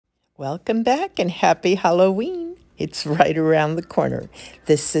Welcome back and happy Halloween. It's right around the corner.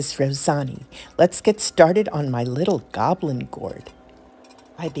 This is Rozani. Let's get started on my little goblin gourd.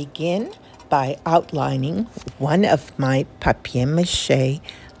 I begin by outlining one of my papier mâché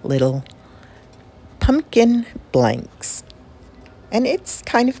little pumpkin blanks. And it's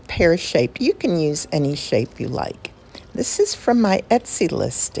kind of pear-shaped. You can use any shape you like. This is from my Etsy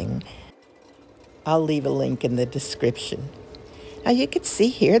listing. I'll leave a link in the description. Now you can see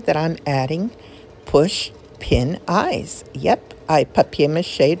here that I'm adding push pin eyes. Yep, I papier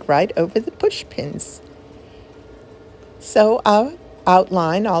mâchéed right over the push pins. So I'll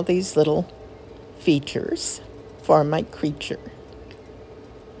outline all these little features for my creature.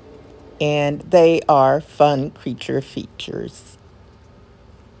 And they are fun creature features.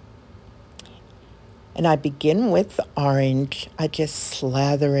 And I begin with the orange. I just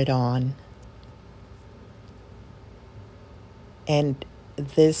slather it on. And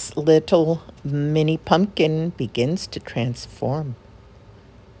this little mini pumpkin begins to transform,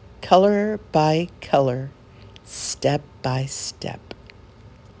 color by color, step by step.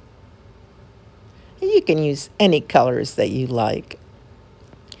 You can use any colors that you like.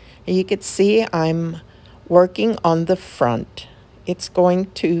 You can see I'm working on the front. It's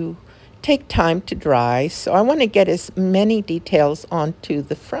going to take time to dry, so I want to get as many details onto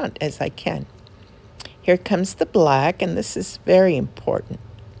the front as I can. Here comes the black, and this is very important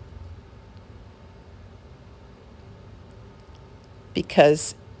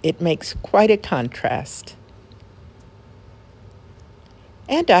because it makes quite a contrast.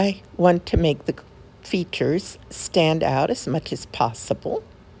 And I want to make the features stand out as much as possible.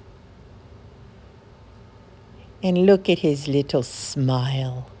 And look at his little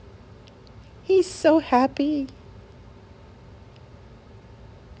smile. He's so happy.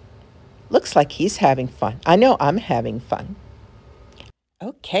 Looks like he's having fun. I know I'm having fun.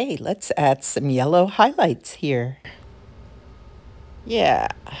 Okay, let's add some yellow highlights here. Yeah.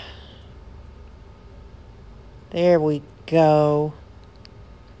 There we go.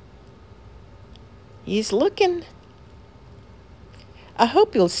 He's looking. I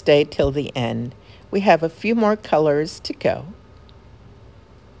hope you'll stay till the end. We have a few more colors to go.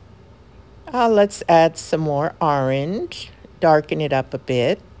 Let's add some more orange. Darken it up a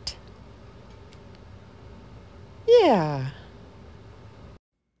bit. Yeah.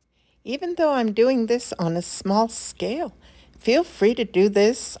 Even though I'm doing this on a small scale, feel free to do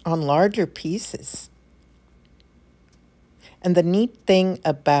this on larger pieces. And the neat thing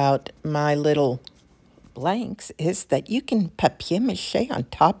about my little blanks is that you can papier mâché on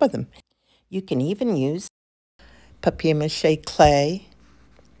top of them. You can even use papier mâché clay.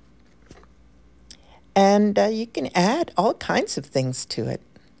 And you can add all kinds of things to it.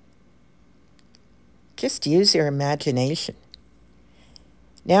 Just use your imagination.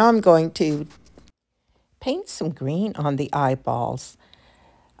 Now I'm going to paint some green on the eyeballs.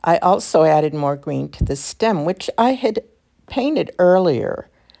 I also added more green to the stem, which I had painted earlier,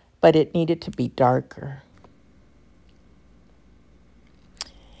 but it needed to be darker.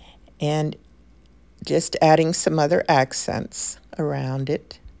 And just adding some other accents around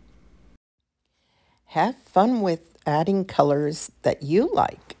it. Have fun with adding colors that you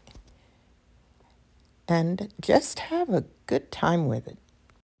like. And just have a good time with it.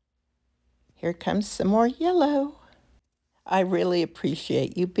 Here comes some more yellow. I really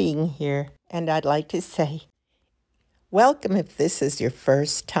appreciate you being here. And I'd like to say, welcome if this is your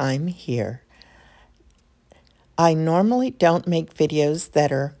first time here. I normally don't make videos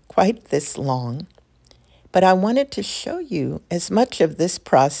that are quite this long, but I wanted to show you as much of this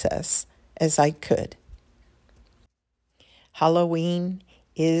process as I could. Halloween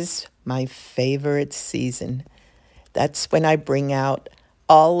is my favorite season. That's when I bring out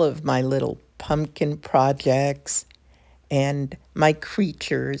all of my little pumpkin projects and my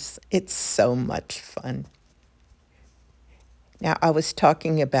creatures. It's so much fun. Now, I was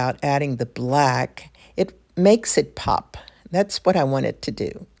talking about adding the black. It makes it pop. That's what I wanted to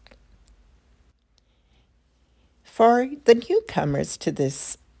do. For the newcomers to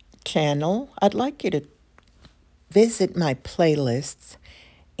this channel, I'd like you to visit my playlists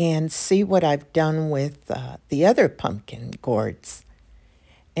and see what I've done with the other pumpkin gourds.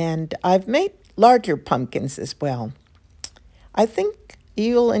 And I've made larger pumpkins as well. I think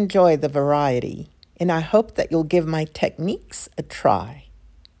you'll enjoy the variety, and I hope that you'll give my techniques a try.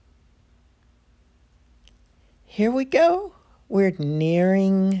 Here we go. We're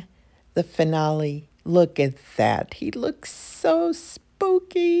nearing the finale. Look at that. He looks so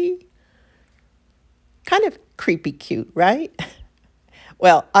spooky. Kind of creepy cute, right?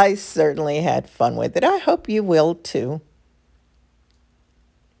 Well, I certainly had fun with it. I hope you will too.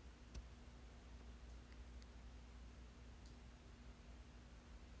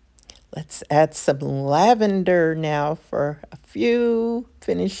 Let's add some lavender now for a few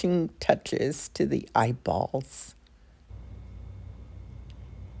finishing touches to the eyeballs.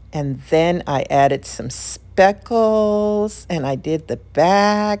 And then I added some speckles and I did the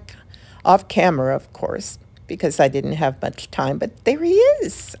back off camera, of course, because I didn't have much time. But there he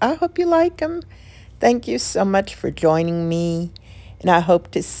is. I hope you like him. Thank you so much for joining me, and I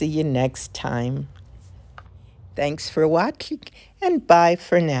hope to see you next time. Thanks for watching, and bye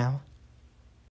for now.